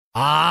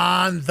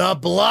On the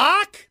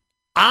block,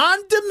 on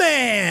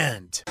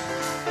demand.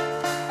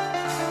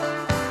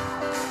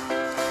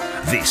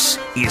 This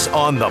is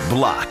On the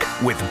Block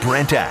with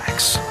Brent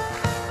Axe.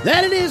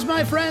 That it is,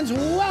 my friends.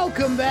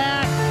 Welcome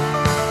back.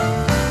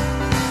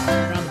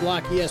 On the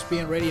Block,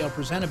 ESPN Radio,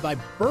 presented by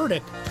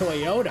Burdick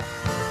Toyota.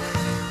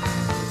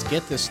 Let's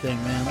get this thing,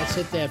 man. Let's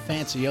hit that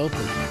fancy open.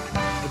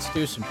 Let's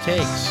do some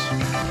takes.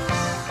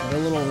 A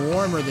little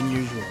warmer than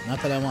usual.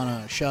 Not that I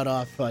want to shut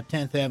off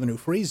 10th Avenue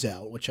Freeze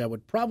Out, which I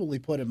would probably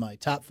put in my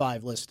top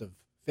 5 list of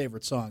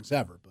favorite songs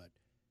ever, but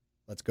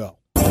let's go.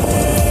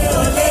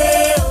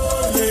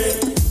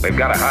 We've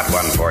got a hot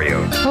one for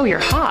you. Oh, you're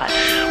hot.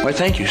 Why,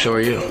 thank you. So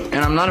are you.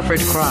 And I'm not afraid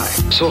to cry.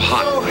 So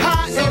hot. So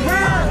hot it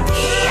hurts.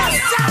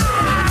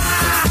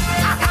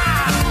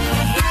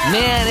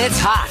 Man, it's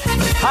hot.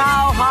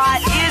 How hot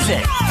is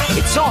it?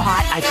 It's so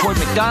hot, I poured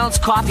McDonald's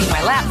coffee in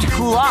my lap to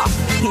cool off.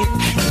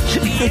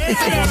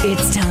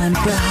 It's time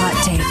for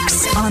Hot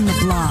Takes on the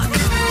Block.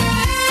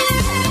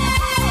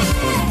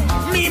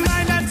 Me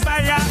mind on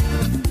fire,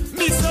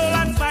 me soul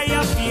on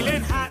fire,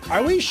 feeling hot.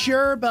 Are we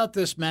sure about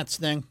this Mets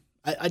thing?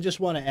 I just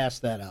want to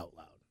ask that out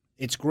loud.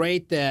 It's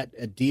great that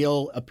a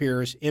deal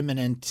appears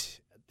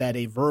imminent, that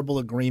a verbal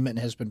agreement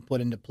has been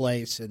put into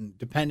place, and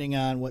depending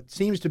on what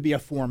seems to be a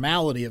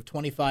formality of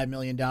 $25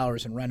 million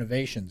in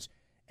renovations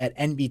at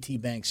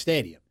NBT Bank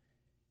Stadium.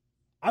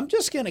 I'm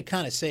just going to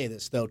kind of say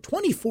this, though.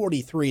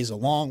 2043 is a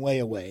long way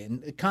away,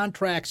 and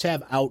contracts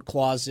have out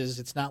clauses.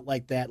 It's not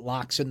like that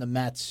locks in the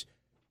Mets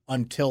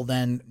until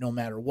then, no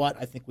matter what.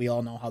 I think we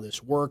all know how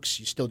this works.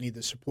 You still need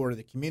the support of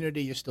the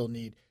community. You still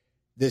need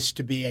this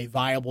to be a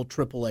viable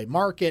AAA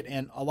market,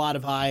 and a lot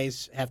of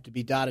I's have to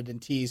be dotted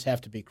and T's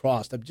have to be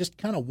crossed. I'm just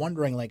kind of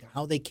wondering, like,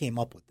 how they came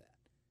up with that.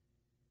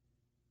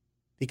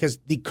 Because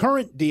the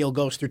current deal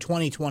goes through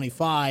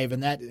 2025,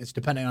 and that is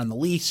depending on the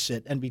lease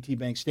at NBT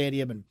Bank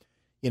Stadium and,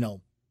 you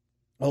know,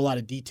 a lot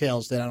of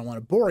details that I don't want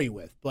to bore you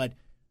with. But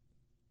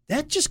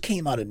that just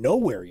came out of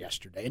nowhere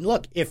yesterday. And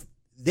look, if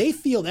they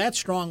feel that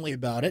strongly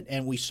about it,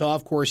 and we saw,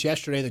 of course,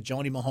 yesterday that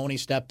Joni Mahoney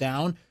stepped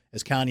down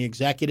as county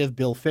executive,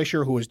 Bill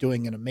Fisher, who was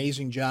doing an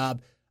amazing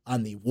job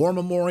on the War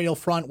Memorial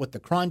front with the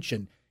crunch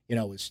and, you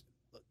know, was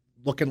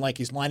looking like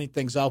he's lining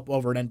things up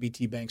over at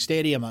NBT Bank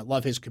Stadium. I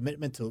love his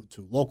commitment to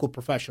local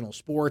professional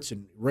sports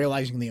and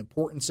realizing the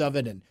importance of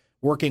it and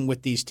working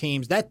with these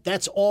teams.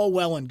 That's all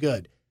well and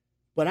good.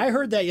 But I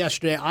heard that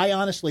yesterday. I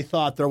honestly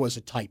thought there was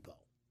a typo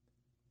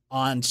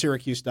on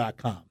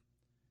Syracuse.com.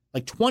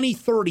 Like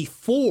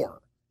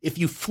 2034, if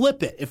you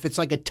flip it, if it's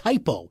like a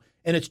typo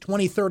and it's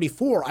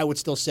 2034, I would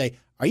still say,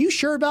 are you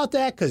sure about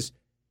that? Because,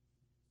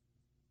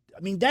 I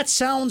mean, that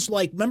sounds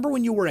like, remember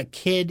when you were a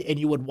kid and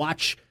you would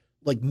watch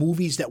like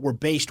movies that were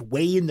based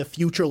way in the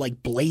future,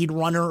 like Blade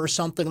Runner or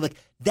something? Like,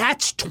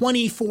 that's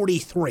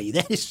 2043.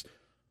 That is,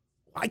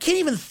 I can't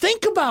even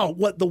think about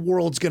what the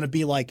world's going to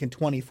be like in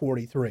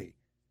 2043.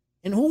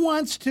 And who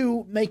wants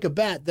to make a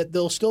bet that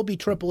there'll still be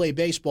AAA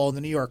baseball and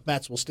the New York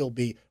Mets will still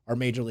be our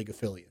major league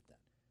affiliate then?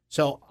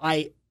 So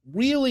I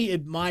really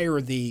admire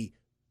the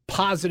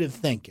positive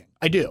thinking.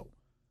 I do.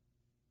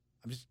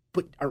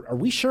 But are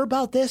we sure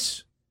about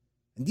this?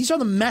 And these are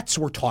the Mets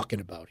we're talking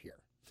about here.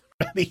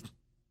 I mean,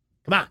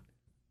 come on.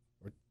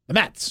 We're the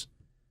Mets.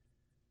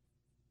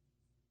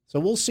 So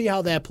we'll see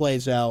how that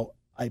plays out.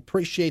 I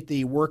appreciate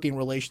the working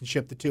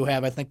relationship the two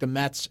have. I think the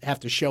Mets have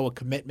to show a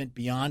commitment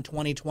beyond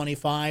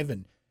 2025,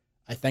 and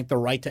I think the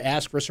right to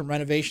ask for some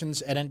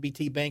renovations at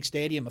NBT Bank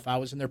Stadium. If I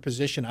was in their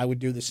position, I would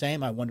do the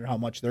same. I wonder how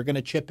much they're going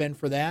to chip in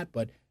for that.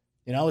 But,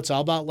 you know, it's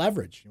all about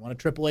leverage. You want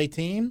a AAA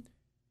team?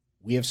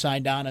 We have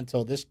signed on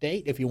until this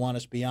date. If you want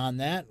us beyond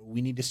that,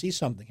 we need to see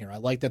something here. I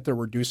like that they're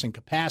reducing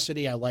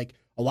capacity. I like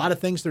a lot of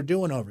things they're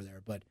doing over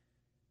there. But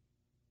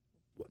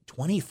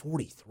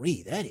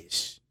 2043,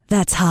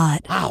 That's hot.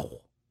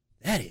 Wow.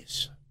 That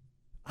is.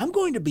 I'm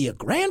going to be a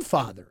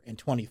grandfather in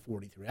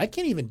 2043. I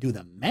can't even do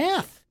the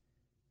math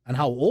on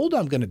how old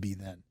I'm going to be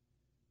then.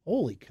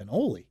 Holy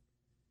cannoli.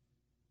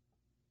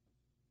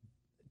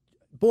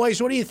 Boys,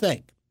 what do you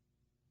think?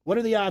 What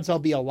are the odds I'll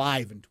be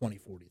alive in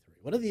 2043?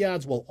 What are the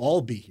odds we'll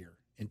all be here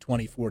in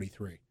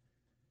 2043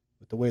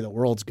 with the way the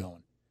world's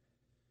going?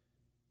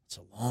 It's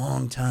a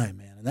long time,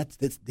 man.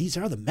 And these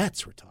are the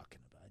Mets we're talking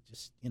about.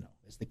 Just, you know,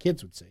 as the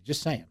kids would say,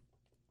 just saying.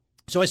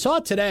 So I saw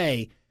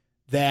today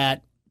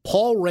that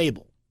Paul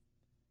Rabel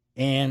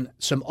and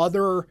some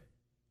other,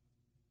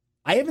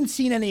 I haven't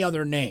seen any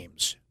other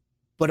names,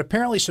 but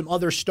apparently some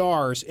other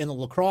stars in the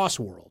lacrosse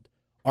world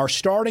are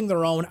starting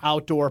their own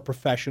outdoor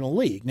professional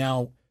league.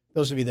 Now,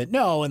 those of you that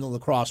know, in the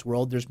lacrosse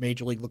world, there's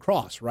Major League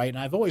Lacrosse, right? And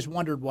I've always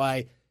wondered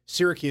why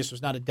Syracuse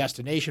was not a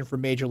destination for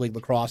Major League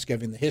Lacrosse,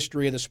 given the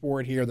history of the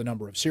sport here, the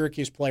number of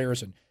Syracuse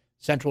players and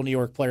Central New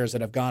York players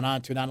that have gone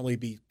on to not only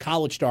be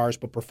college stars,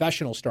 but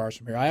professional stars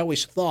from here. I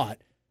always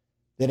thought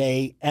that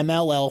a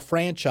MLL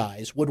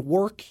franchise would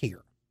work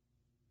here.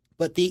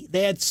 But they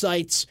had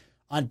sites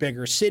on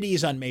bigger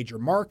cities, on major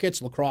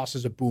markets. Lacrosse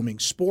is a booming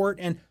sport,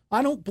 and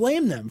I don't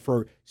blame them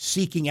for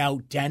seeking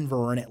out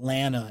Denver and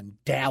Atlanta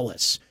and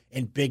Dallas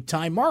and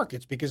big-time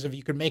markets, because if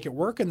you can make it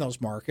work in those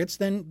markets,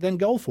 then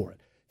go for it.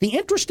 The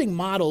interesting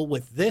model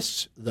with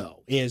this,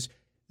 though, is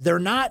they're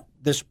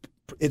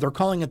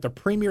calling it the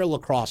Premier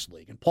Lacrosse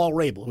League. And Paul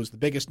Rabel, who's the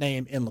biggest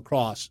name in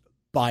lacrosse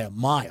by a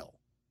mile,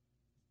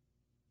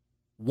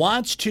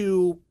 wants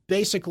to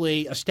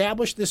basically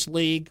establish this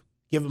league,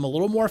 give them a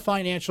little more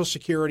financial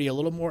security, a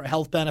little more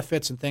health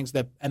benefits and things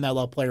that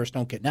MLL players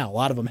don't get now. A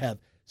lot of them have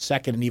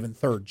second and even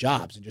third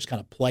jobs and just kind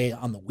of play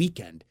on the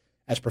weekend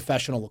as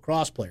professional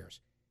lacrosse players.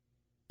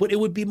 But it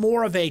would be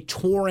more of a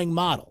touring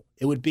model.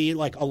 It would be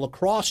like a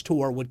lacrosse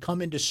tour would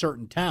come into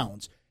certain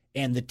towns,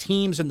 and the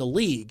teams in the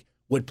league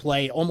would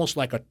play almost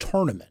like a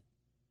tournament.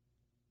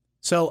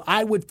 So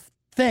I would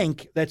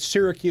think that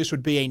Syracuse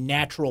would be a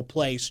natural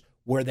place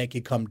where they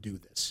could come do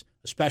this,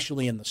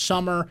 especially in the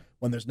summer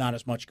when there's not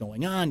as much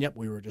going on. Yep,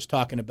 we were just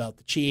talking about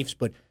the Chiefs,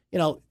 but,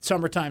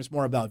 summertime's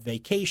more about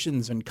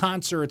vacations and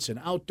concerts and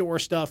outdoor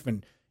stuff.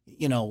 And,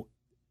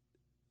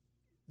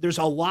 there's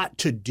a lot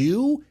to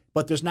do,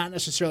 but there's not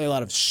necessarily a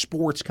lot of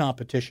sports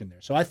competition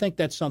there. So I think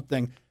that's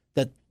something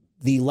that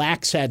the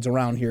lax heads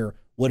around here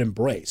would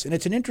embrace. And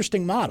it's an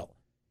interesting model.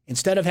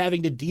 Instead of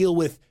having to deal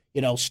with,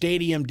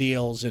 stadium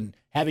deals and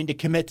having to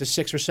commit to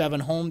 6 or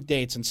 7 home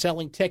dates and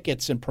selling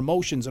tickets and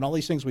promotions and all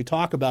these things we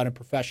talk about in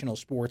professional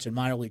sports and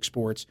minor league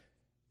sports,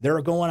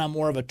 they're going on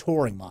more of a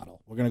touring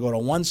model. We're going to go to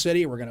one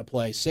city, we're going to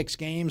play 6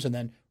 games, and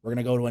then we're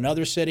going to go to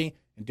another city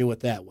and do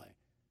it that way.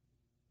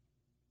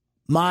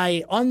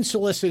 My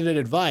unsolicited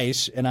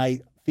advice, and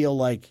I feel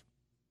like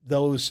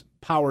those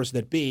powers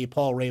that be,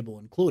 Paul Rabel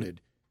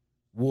included,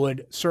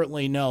 would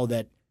certainly know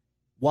that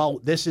while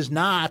this is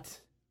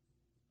not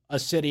a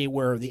city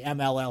where the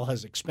MLL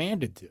has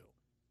expanded to,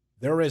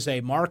 there is a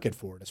market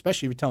for it,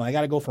 especially if you tell me I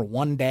got to go for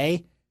one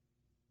day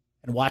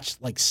and watch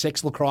like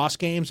 6 lacrosse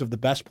games of the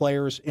best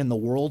players in the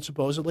world,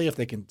 supposedly, if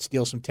they can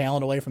steal some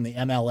talent away from the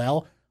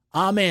MLL.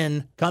 I'm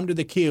in. Come to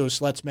the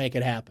Cuse. Let's make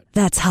it happen.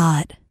 That's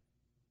hot.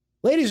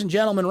 Ladies and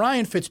gentlemen,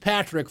 Ryan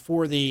Fitzpatrick,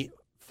 for the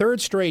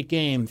 3rd straight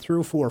game,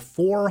 threw for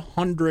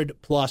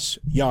 400-plus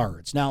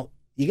yards. Now,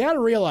 you got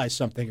to realize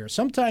something here.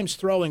 Sometimes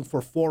throwing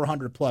for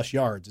 400-plus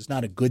yards is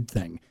not a good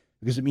thing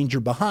because it means you're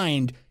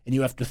behind and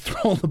you have to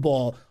throw the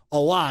ball a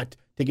lot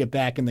to get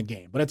back in the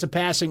game. But it's a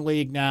passing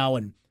league now,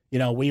 and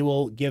we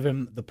will give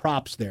him the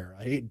props there.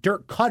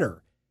 Dirk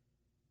Cutter,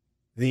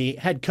 the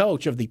head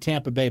coach of the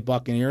Tampa Bay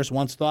Buccaneers,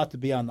 once thought to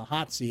be on the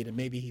hot seat, and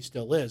maybe he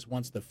still is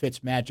once the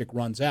Fitz magic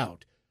runs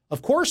out.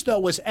 Of course, though,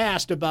 was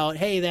asked about,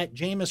 hey, that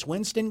Jameis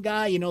Winston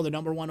guy, the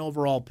number 1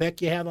 overall pick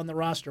you have on the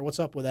roster, what's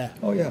up with that?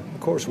 Oh, yeah, of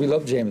course. We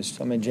love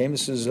Jameis. I mean,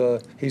 Jameis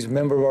is he's a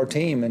member of our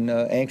team and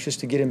anxious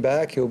to get him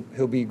back.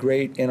 He'll be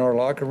great in our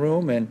locker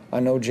room, and I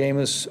know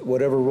Jameis,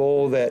 whatever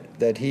role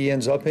that he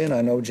ends up in,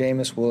 I know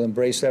Jameis will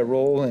embrace that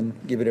role and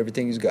give it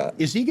everything he's got.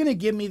 Is he going to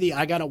give me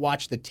I got to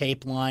watch the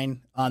tape line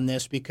on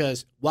this?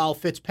 Because while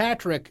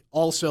Fitzpatrick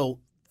also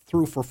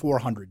threw for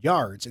 400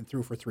 yards and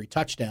threw for 3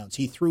 touchdowns,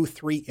 he threw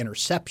 3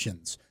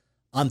 interceptions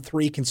on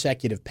 3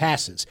 consecutive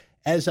passes.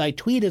 As I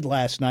tweeted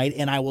last night,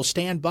 and I will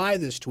stand by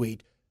this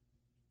tweet,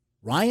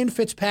 Ryan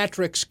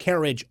Fitzpatrick's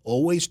carriage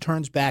always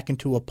turns back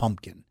into a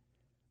pumpkin.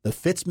 The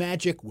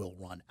Fitzmagic will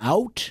run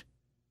out.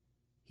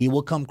 He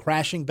will come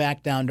crashing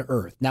back down to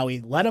earth. Now, he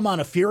led him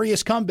on a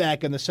furious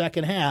comeback in the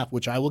second half,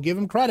 which I will give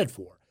him credit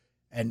for.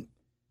 And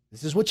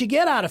this is what you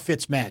get out of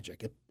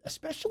Fitzmagic,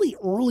 especially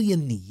early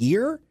in the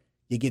year.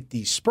 You get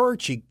these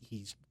spurts.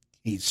 He's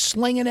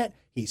slinging it.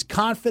 He's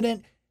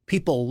confident.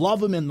 People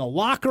love him in the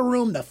locker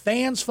room. The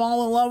fans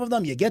fall in love with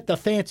him. You get the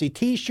fancy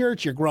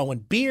T-shirts. You're growing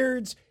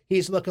beards.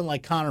 He's looking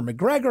like Conor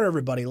McGregor.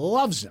 Everybody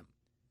loves him.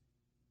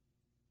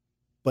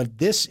 But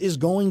this is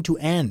going to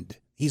end.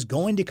 He's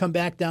going to come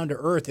back down to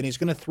earth, and he's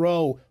going to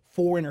throw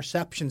 4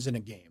 interceptions in a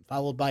game,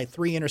 followed by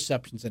 3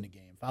 interceptions in a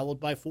game, followed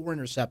by 4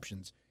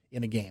 interceptions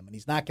in a game. And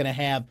he's not going to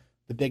have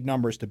the big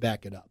numbers to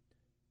back it up.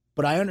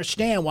 But I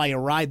understand why you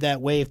ride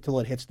that wave till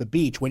it hits the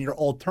beach when your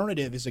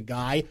alternative is a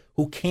guy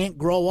who can't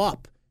grow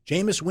up.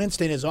 Jameis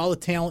Winston has all the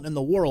talent in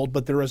the world,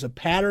 but there is a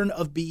pattern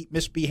of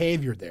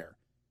misbehavior there.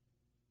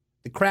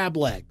 The crab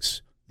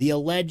legs, the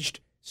alleged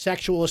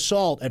sexual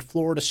assault at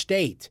Florida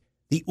State,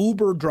 the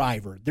Uber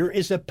driver. There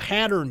is a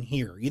pattern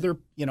here. Either,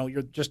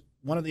 you're just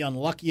one of the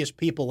unluckiest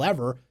people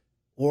ever,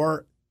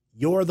 or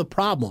you're the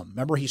problem.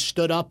 Remember, he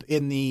stood up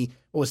in the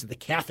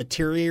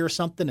cafeteria or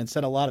something and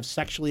said a lot of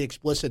sexually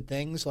explicit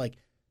things. Like,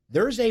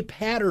 there's a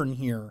pattern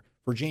here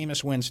for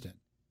Jameis Winston.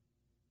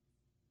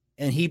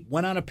 And he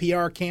went on a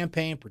PR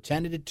campaign,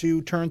 pretended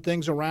to turn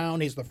things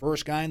around. He's the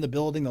first guy in the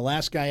building, the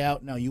last guy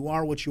out. Now, you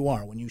are what you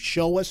are. When you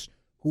show us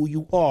who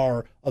you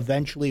are,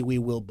 eventually we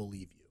will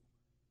believe you.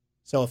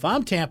 So if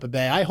I'm Tampa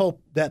Bay, I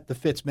hope that the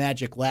Fitz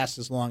magic lasts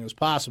as long as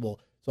possible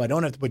so I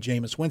don't have to put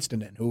Jameis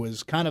Winston in, who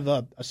is kind of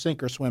a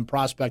sink-or-swim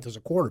prospect as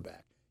a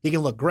quarterback. He can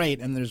look great,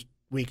 and there's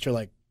weeks you're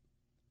like,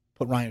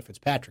 put Ryan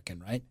Fitzpatrick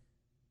in, right?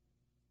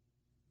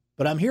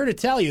 But I'm here to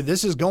tell you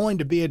this is going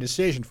to be a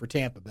decision for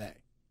Tampa Bay.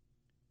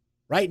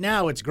 Right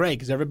now, it's great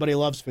because everybody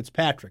loves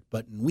Fitzpatrick,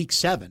 but in week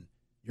 7,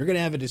 you're going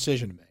to have a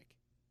decision to make.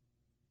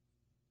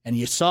 And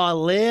you saw a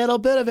little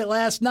bit of it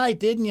last night,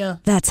 didn't you?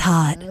 That's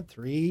hot.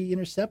 3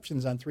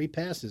 interceptions on 3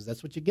 passes.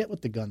 That's what you get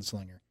with the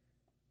gunslinger.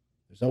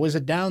 There's always a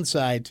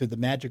downside to the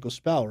magical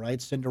spell,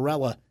 right?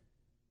 Cinderella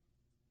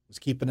was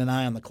keeping an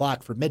eye on the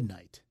clock for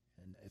midnight.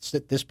 And it's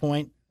at this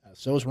point,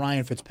 so is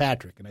Ryan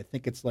Fitzpatrick, and I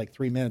think it's like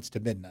 3 minutes to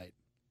midnight.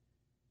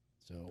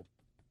 So,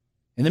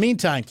 in the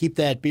meantime, keep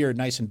that beard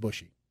nice and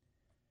bushy.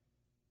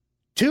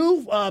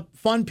 Two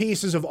fun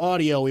pieces of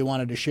audio we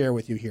wanted to share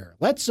with you here.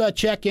 Let's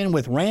check in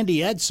with Randy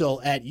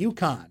Edsall at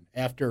UConn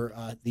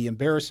after the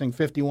embarrassing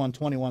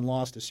 51-21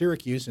 loss to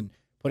Syracuse and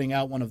putting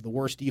out one of the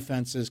worst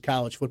defenses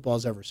college football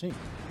has ever seen.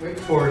 Wake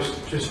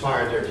Forest just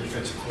fired their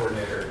defensive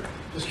coordinator.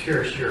 Just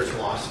curious your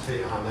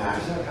philosophy on that.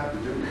 What does that have to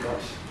do with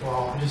us?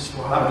 Well, I'm just...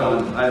 Well, I'm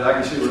done. I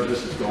can see where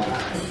this is going.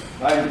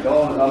 I'm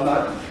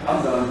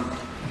done.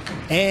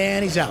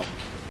 And he's out.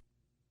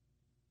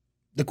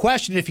 The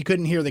question, if you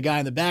couldn't hear the guy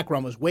in the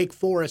background, was Wake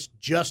Forest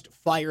just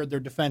fired their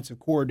defensive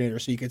coordinator.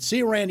 So you could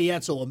see Randy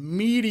Edsall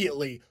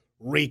immediately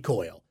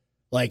recoil.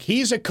 Like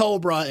he's a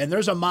cobra and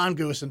there's a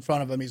mongoose in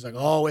front of him. He's like,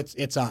 oh,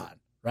 it's on,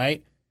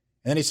 right?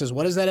 And then he says,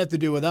 what does that have to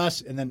do with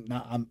us? And then,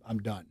 no, I'm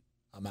done.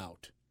 I'm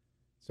out.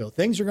 So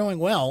things are going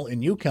well in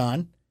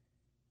UConn.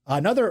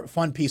 Another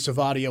fun piece of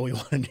audio we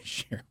wanted to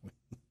share with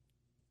you.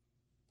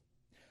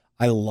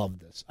 I love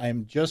this. I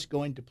am just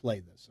going to play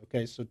this.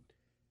 Okay, so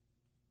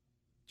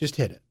just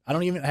hit it. I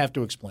don't even have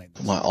to explain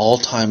this. My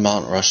all-time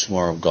Mount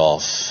Rushmore of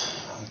golf.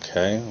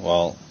 Okay,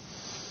 well,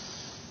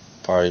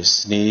 Barry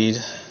Sneed,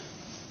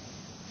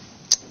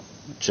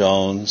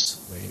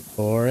 Jones. Wait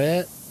for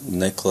it.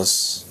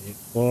 Nicholas. Wait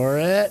for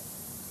it.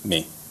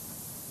 Me.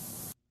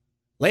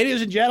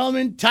 Ladies and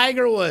gentlemen,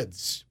 Tiger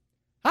Woods.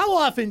 How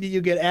often do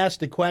you get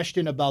asked a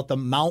question about the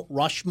Mount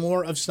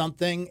Rushmore of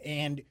something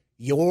and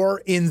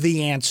you're in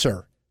the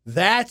answer?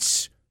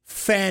 That's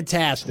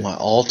fantastic. My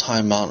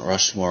all-time Mount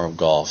Rushmore of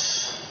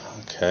golf.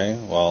 Okay,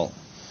 well,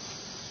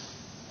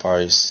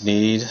 Barry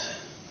Sneed,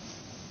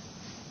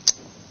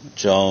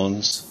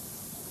 Jones,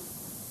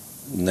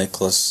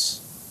 Nicholas,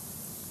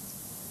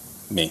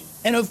 me.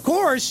 And of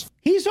course,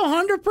 he's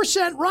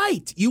 100%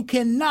 right. You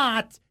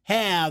cannot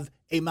have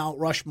a Mount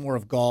Rushmore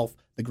of golf,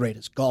 the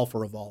greatest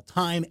golfer of all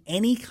time,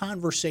 any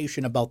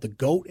conversation about the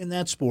GOAT in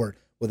that sport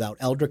without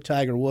Eldrick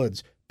Tiger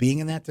Woods being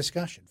in that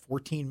discussion.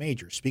 14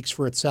 majors speaks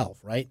for itself,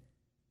 right?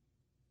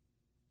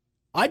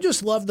 I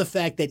just love the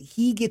fact that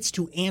he gets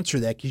to answer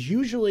that because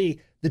usually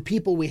the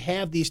people we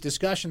have these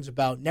discussions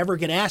about never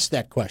get asked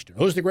that question.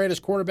 Who's the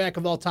greatest quarterback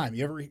of all time?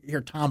 You ever hear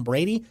Tom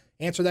Brady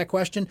answer that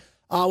question?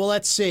 Well,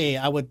 let's see.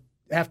 I would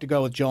have to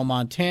go with Joe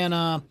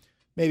Montana,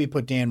 maybe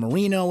put Dan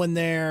Marino in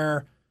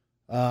there,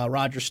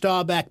 Roger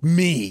Staubach,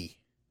 me.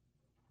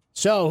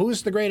 So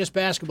who's the greatest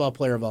basketball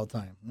player of all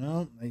time?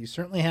 Well, you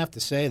certainly have to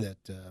say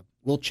that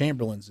Wilt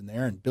Chamberlain's in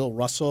there and Bill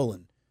Russell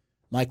and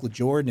Michael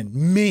Jordan and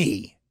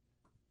me.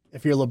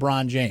 If you're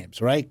LeBron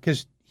James, right?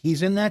 Because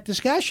he's in that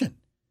discussion.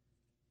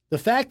 The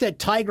fact that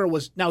Tiger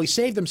was, now he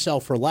saved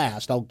himself for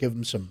last. I'll give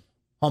him some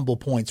humble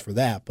points for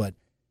that. But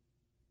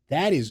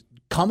that is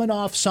coming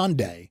off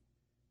Sunday.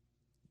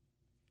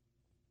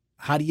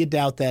 How do you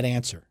doubt that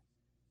answer?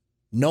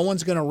 No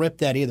one's going to rip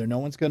that either. No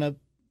one's going to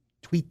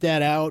tweet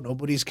that out.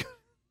 Nobody's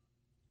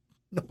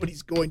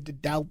going to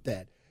doubt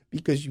that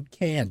because you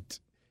can't.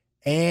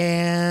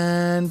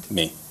 And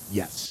me.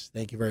 Yes.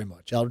 Thank you very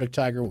much. Eldrick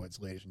Tiger Woods,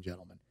 ladies and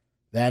gentlemen.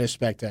 That is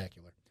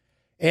spectacular.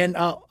 And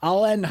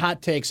I'll end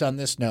hot takes on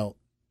this note.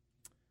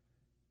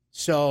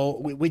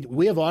 So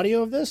we have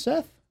audio of this,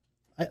 Seth?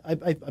 I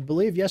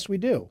believe, yes, we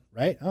do,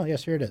 right? Oh,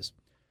 yes, here it is.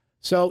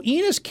 So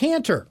Enes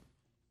Kanter,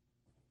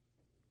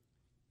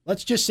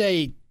 let's just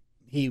say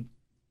he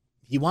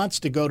wants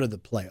to go to the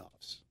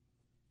playoffs.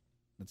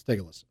 Let's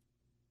take a listen.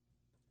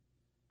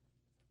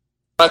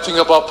 When I think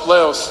about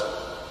playoffs,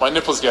 my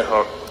nipples get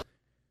hurt.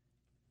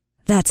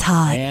 That's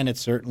hot. And it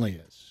certainly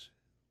is.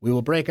 We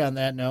will break on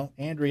that note.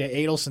 Andrea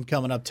Adelson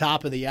coming up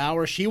top of the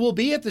hour. She will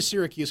be at the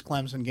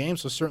Syracuse-Clemson game,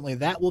 so certainly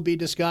that will be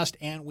discussed,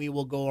 and we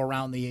will go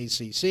around the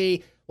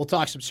ACC. We'll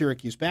talk some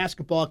Syracuse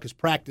basketball because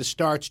practice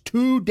starts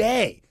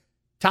today.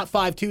 Top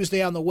 5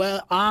 Tuesday on the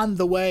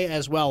way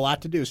as well. A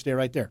lot to do. Stay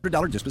right there.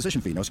 $100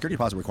 disposition fee. No security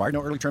deposit required.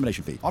 No early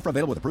termination fee. Offer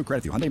available with approved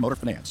credit through Hyundai Motor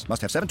Finance.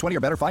 Must have 720 or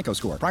better FICO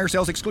score. Prior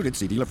sales excluded.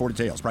 See dealer for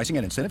details. Pricing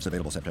and incentives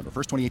available September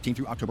 1st, 2018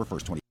 through October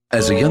 1st, 2018.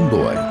 As a young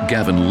boy,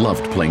 Gavin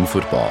loved playing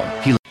football.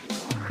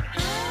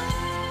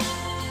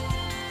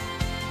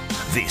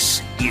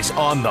 This is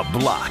On the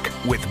Block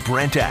with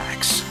Brent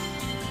Axe.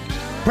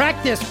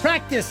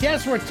 Practice.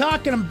 Yes, we're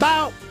talking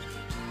about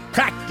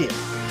practice.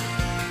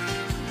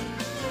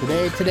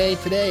 Today.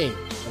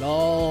 It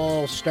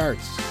all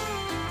starts.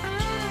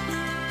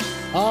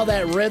 All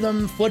that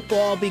rhythm,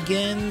 football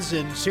begins,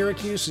 and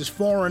Syracuse is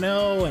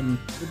 4-0, and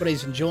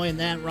everybody's enjoying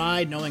that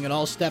ride, knowing it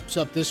all steps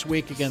up this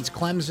week against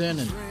Clemson.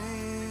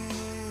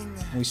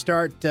 And we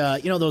start,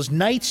 those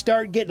nights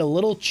start getting a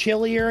little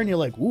chillier, and you're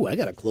like, ooh, I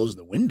got to close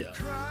the window.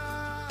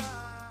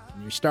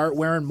 And you start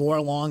wearing more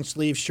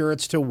long-sleeve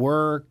shirts to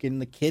work, and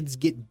the kids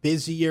get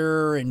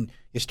busier, and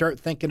you start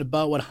thinking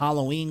about what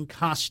Halloween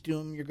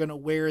costume you're going to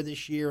wear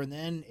this year, and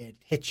then it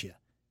hits you.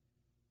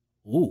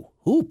 Ooh,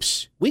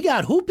 hoops. We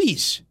got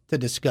hoopies to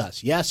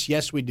discuss.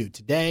 Yes, we do.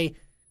 Today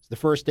is the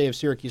first day of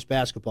Syracuse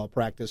basketball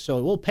practice,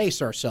 so we'll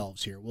pace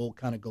ourselves here. We'll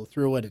kind of go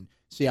through it and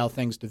see how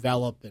things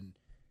develop, and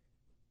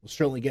we'll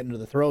certainly get into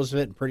the throes of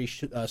it, and pretty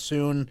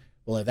soon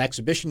we'll have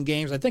exhibition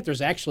games. I think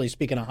there's actually,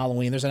 speaking of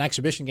Halloween, there's an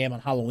exhibition game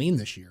on Halloween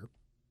this year.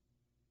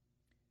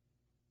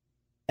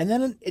 And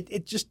then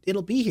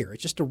it'll be here. It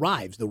just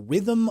arrives. The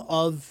rhythm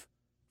of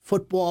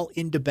football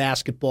into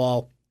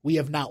basketball. We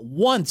have not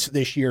once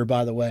this year,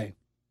 by the way,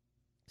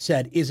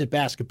 said, is it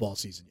basketball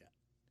season yet?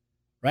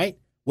 Right?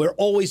 We're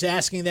always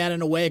asking that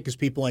in a way because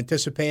people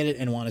anticipate it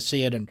and want to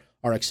see it and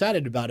are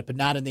excited about it, but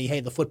not in the, hey,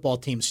 the football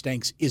team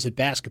stinks, is it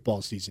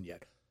basketball season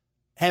yet?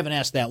 Haven't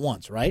asked that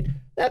once, right?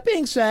 That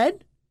being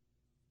said,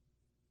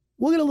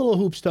 we'll get a little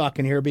hoops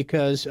talking here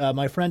because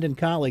my friend and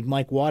colleague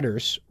Mike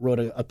Waters wrote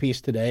a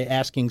piece today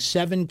asking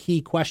 7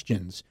 key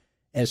questions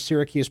as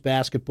Syracuse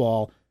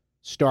basketball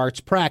starts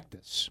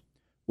practice.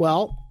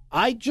 Well,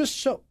 I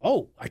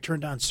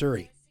turned on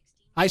Suri.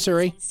 Hi,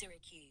 Suri.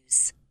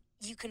 Syracuse.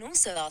 You can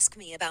also ask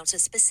me about a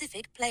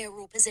specific player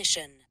or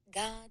position.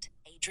 Guard,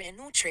 Adrian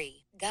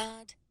Autry.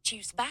 Guard,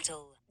 Juice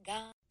Battle.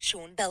 Guard,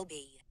 Sean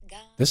Belby.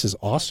 Guard, This is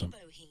awesome.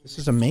 This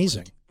is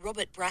amazing.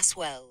 Robert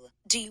Braswell.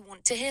 Do you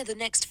want to hear the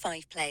next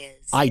 5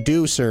 players? I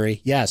do,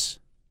 Suri. Yes.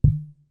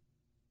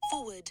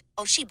 Forward,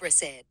 Oshie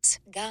Brissett.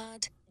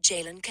 Guard,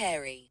 Jalen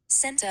Carey.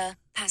 Center,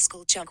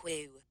 Pascal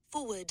Chukwu.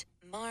 Forward,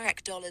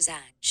 Marek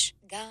Dolazaj.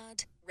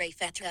 Guard, Rafe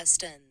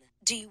Thurston.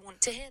 Do you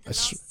want to hear the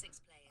last 6 players?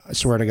 I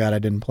swear to God, I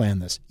didn't plan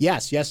this.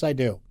 Yes, I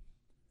do.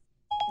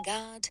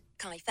 Guard,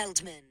 Kai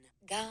Feldman.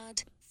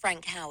 Guard,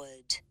 Frank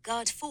Howard.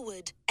 Guard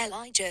forward,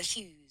 Elijah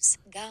Hughes.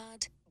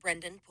 Guard,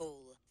 Brendan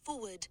Paul.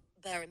 Forward,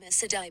 Barima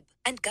Sadaib.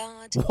 And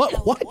guard,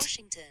 Howard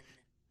Washington.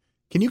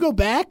 Can you go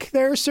back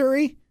there,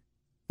 Suri?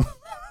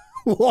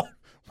 What?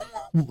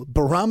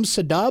 Baram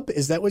Sadab?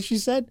 Is that what she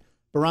said?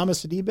 Barama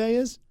Sadibe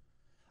is?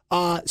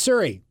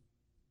 Suri.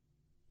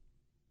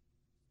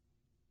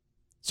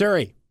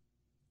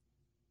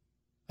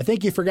 I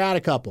think you forgot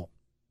a couple.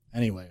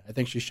 Anyway, I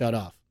think she shut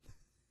off.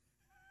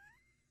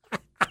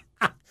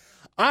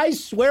 I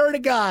swear to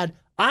God,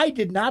 I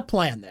did not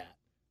plan that.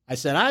 I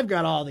said, I've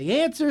got all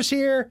the answers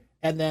here,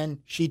 and then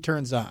she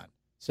turns on.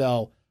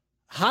 So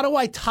how do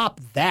I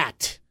top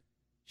that?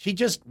 She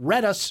just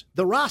read us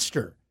the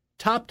roster,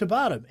 top to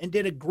bottom, and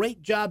did a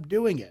great job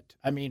doing it.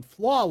 I mean,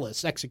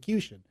 flawless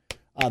execution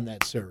on that,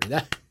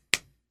 Suri.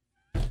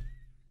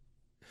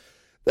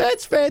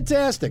 That's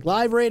fantastic.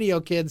 Live radio,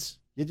 kids.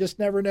 You just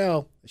never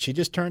know. She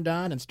just turned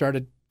on and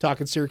started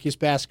talking Syracuse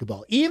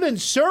basketball. Even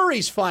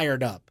Suri's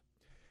fired up.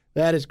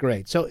 That is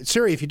great. So,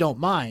 Suri, if you don't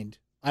mind,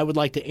 I would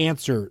like to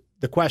answer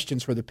the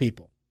questions for the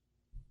people.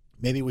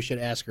 Maybe we should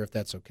ask her if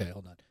that's okay.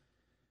 Hold on.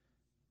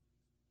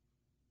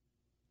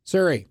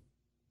 Suri.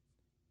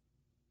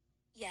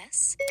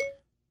 Yes?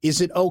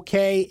 Is it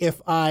okay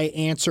if I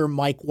answer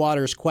Mike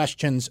Waters'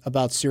 questions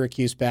about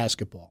Syracuse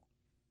basketball?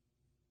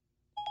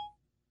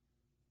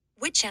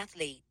 Which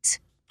athlete?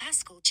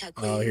 Pascal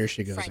Chukwu. Oh, here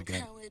she goes Frank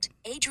again. Howard,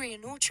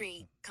 Adrian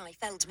Autry, Kai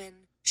Feldman,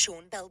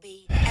 Sean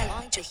Belby,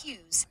 Elijah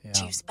Hughes,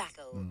 Juice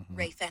Battle,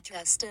 Rafe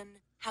Thurston,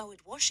 Howard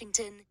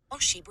Washington,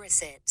 Oshie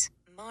Brissett,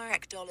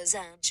 Marek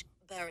Dolazaj,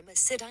 Barima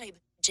Sadaib,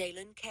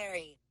 Jalen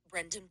Carey,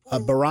 Brendan Paul,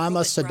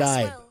 Barama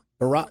Sadaib.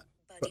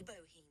 Buddy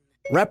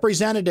Boheme.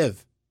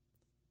 Representative.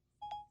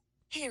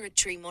 Here at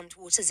Tremont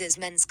Waters'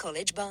 men's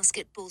college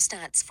basketball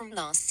stats from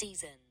last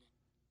season.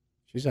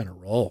 She's on a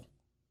roll.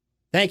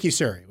 Thank you,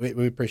 Suri.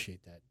 We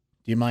appreciate that.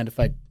 Do you mind if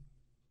I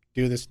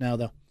do this now,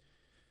 though?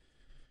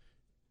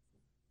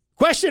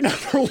 Question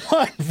number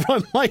 1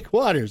 from Mike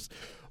Waters.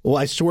 Well,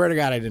 I swear to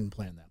God I didn't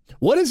plan that.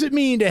 What does it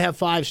mean to have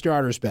 5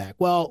 starters back?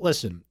 Well,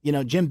 listen,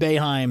 Jim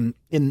Boeheim,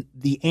 in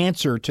the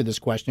answer to this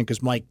question,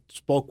 because Mike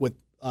spoke with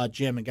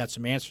Jim and got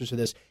some answers to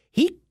this,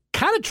 he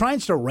kind of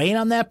tries to rain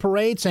on that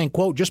parade, saying,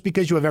 quote, just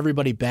because you have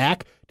everybody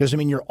back doesn't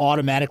mean you're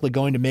automatically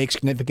going to make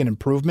significant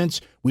improvements.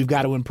 We've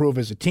got to improve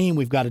as a team.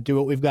 We've got to do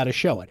it. We've got to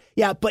show it.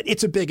 Yeah, but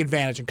it's a big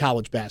advantage in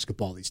college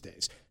basketball these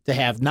days to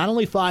have not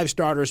only 5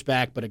 starters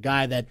back, but a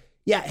guy that,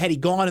 had he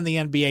gone in the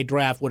NBA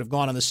draft, would have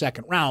gone in the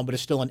second round, but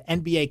is still an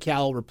NBA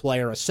caliber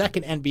player, a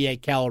second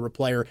NBA caliber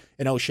player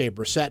in Oshie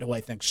Brissett, who I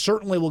think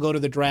certainly will go to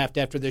the draft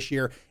after this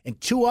year, and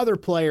 2 other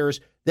players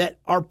that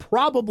are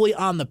probably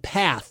on the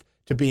path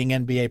to being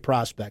NBA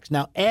prospects.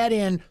 Now, add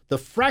in the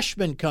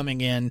freshmen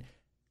coming in,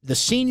 the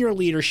senior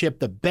leadership,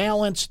 the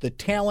balance, the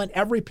talent,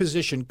 every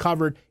position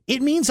covered.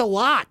 It means a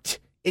lot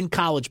in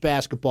college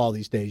basketball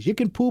these days. You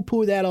can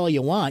poo-poo that all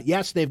you want.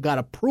 Yes, they've got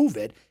to prove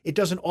it. It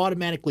doesn't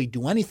automatically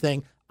do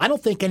anything. I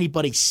don't think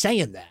anybody's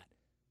saying that.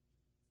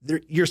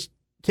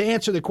 To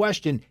answer the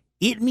question,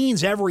 it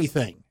means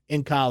everything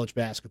in college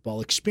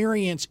basketball.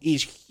 Experience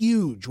is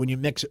huge when you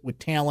mix it with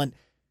talent.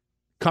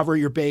 Cover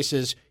your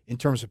bases in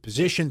terms of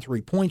position,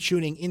 three-point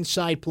shooting,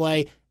 inside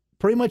play.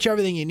 Pretty much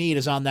everything you need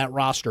is on that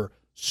roster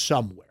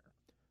somewhere.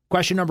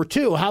 Question number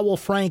 2, how will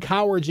Frank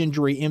Howard's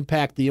injury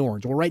impact the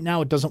Orange? Well, right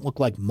now it doesn't look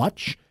like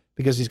much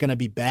because he's going to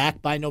be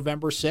back by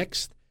November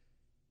 6th,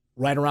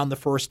 right around the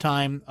first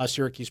time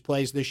Syracuse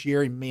plays this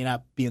year. He may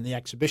not be in the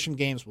exhibition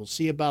games. We'll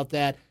see about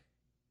that.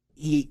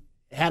 He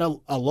had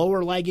a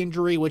lower leg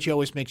injury, which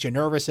always makes you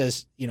nervous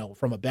as,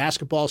 from a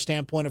basketball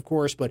standpoint, of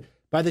course. But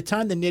by the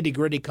time the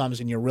nitty-gritty comes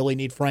and you really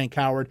need Frank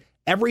Howard,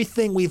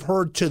 everything we've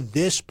heard to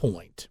this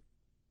point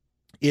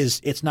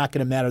is it's not going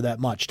to matter that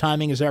much.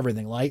 Timing is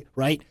everything,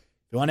 right?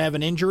 If you want to have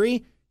an injury,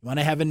 you want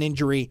to have an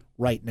injury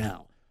right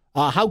now.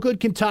 How good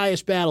can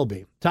Tyus Battle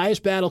be?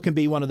 Tyus Battle can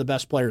be one of the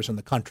best players in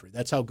the country.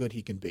 That's how good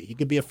he can be. He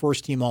could be a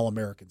first-team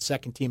All-American,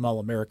 second-team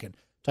All-American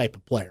type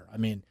of player. I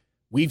mean,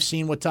 we've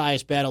seen what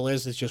Tyus Battle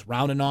is. It's just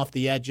rounding off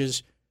the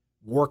edges,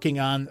 working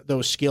on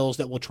those skills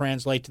that will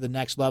translate to the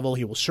next level.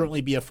 He will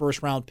certainly be a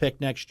first-round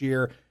pick next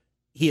year.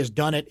 He has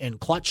done it in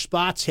clutch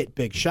spots, hit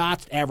big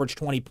shots, averaged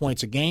 20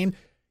 points a game.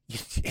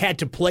 He had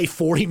to play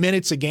 40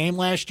 minutes a game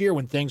last year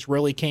when things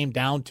really came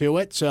down to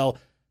it. So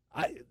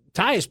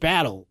Tyus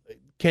Battle,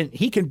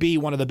 he can be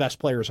one of the best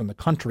players in the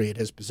country at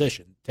his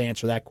position, to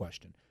answer that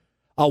question.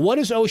 What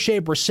is O'Shea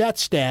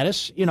Brissett's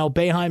status?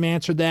 Boeheim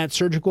answered that.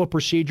 Surgical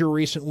procedure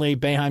recently.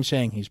 Boeheim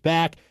saying he's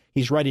back.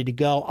 He's ready to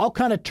go. I'll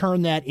kind of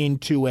turn that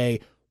into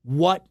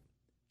what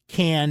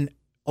can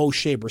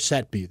O'Shea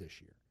Brissett be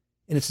this year?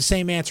 And it's the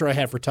same answer I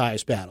had for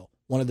Tyus Battle,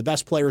 one of the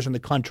best players in the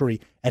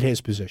country at his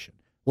position.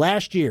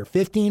 Last year,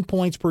 15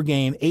 points per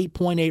game,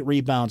 8.8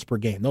 rebounds per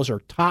game. Those are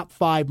top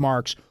 5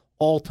 marks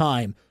all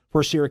time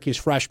for Syracuse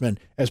freshman,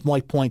 as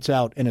Mike points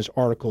out in his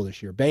article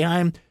this year.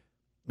 Boeheim,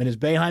 in his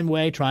Boeheim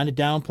way, trying to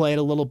downplay it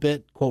a little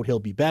bit. Quote, he'll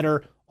be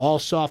better. All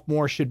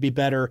sophomores should be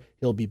better.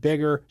 He'll be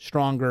bigger,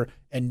 stronger,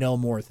 and know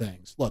more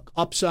things. Look,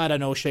 upside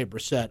on O'Shea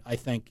Brissett, I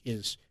think,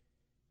 is,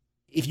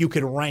 if you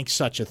could rank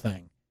such a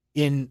thing,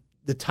 in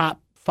the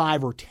top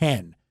 5 or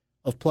 10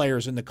 of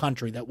players in the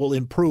country that will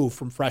improve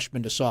from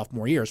freshman to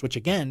sophomore years, which,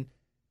 again,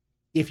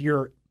 if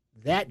you're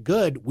that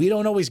good, we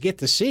don't always get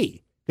to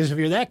see. Because if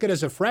you're that good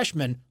as a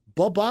freshman,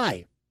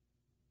 bye-bye.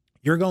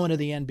 You're going to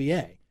the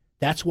NBA.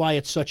 That's why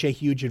it's such a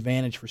huge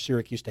advantage for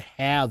Syracuse to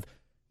have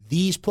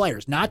these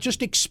players, not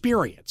just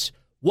experience.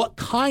 What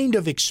kind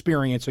of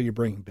experience are you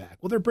bringing back?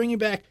 Well, they're bringing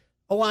back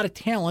a lot of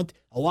talent,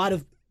 a lot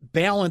of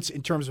balance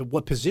in terms of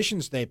what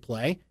positions they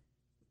play.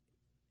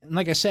 And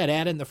like I said,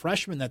 add in the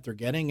freshmen that they're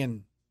getting,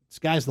 and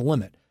sky's the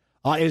limit.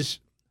 How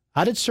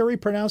did Surrey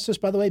pronounce this,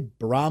 by the way?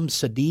 Bahram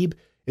Sadib?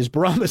 Is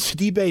Bahram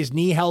Sadibe's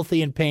knee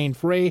healthy and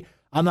pain-free?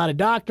 I'm not a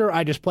doctor.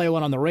 I just play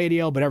one on the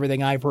radio, but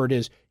everything I've heard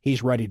is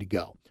he's ready to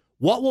go.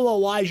 What will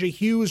Elijah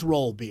Hughes'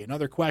 role be?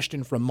 Another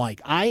question from Mike.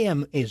 I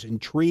am as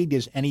intrigued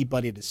as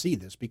anybody to see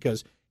this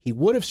because he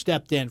would have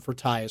stepped in for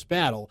Tyus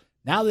Battle.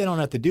 Now they don't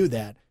have to do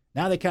that.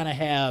 Now they kind of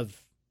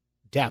have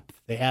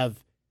depth. They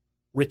have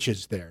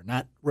riches there.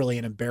 Not really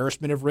an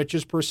embarrassment of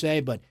riches per se,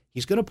 but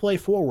he's going to play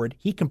forward.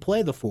 He can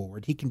play the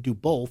forward. He can do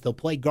both. He'll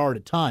play guard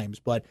at times.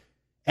 But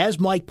as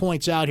Mike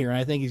points out here, and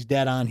I think he's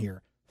dead on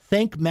here,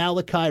 think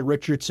Malachi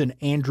Richardson,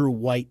 Andrew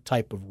White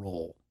type of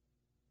role.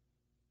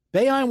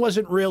 Boeheim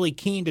wasn't really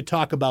keen to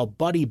talk about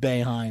Buddy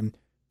Boeheim,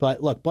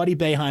 but look, Buddy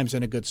Boeheim's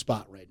in a good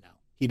spot right now.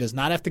 He does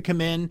not have to come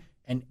in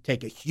and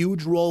take a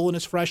huge role in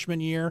his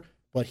freshman year,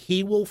 but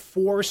he will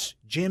force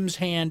Jim's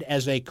hand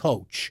as a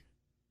coach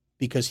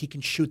because he can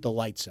shoot the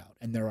lights out.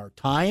 And there are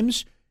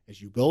times,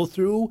 as you go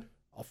through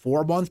a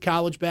 4-month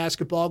college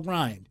basketball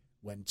grind,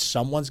 when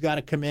someone's got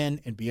to come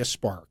in and be a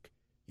spark.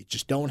 You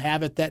just don't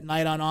have it that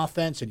night on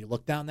offense, and you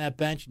look down that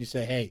bench and you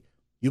say, hey,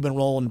 you've been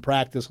rolling in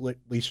practice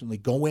recently.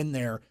 Go in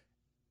there,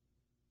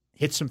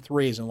 hit some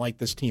threes, and light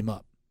this team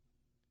up.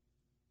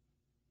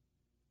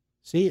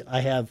 See,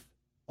 I have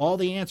all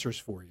the answers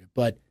for you,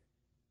 but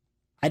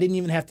I didn't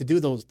even have to do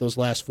those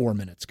last 4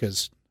 minutes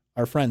because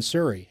our friend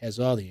Surrey has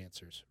all the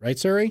answers. Right,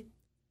 Surrey?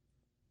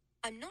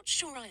 I'm not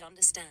sure I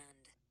understand.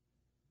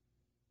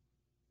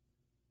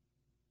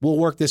 We'll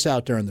work this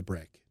out during the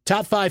break.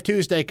 Top 5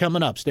 Tuesday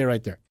coming up. Stay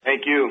right there.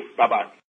 Thank you. Bye-bye.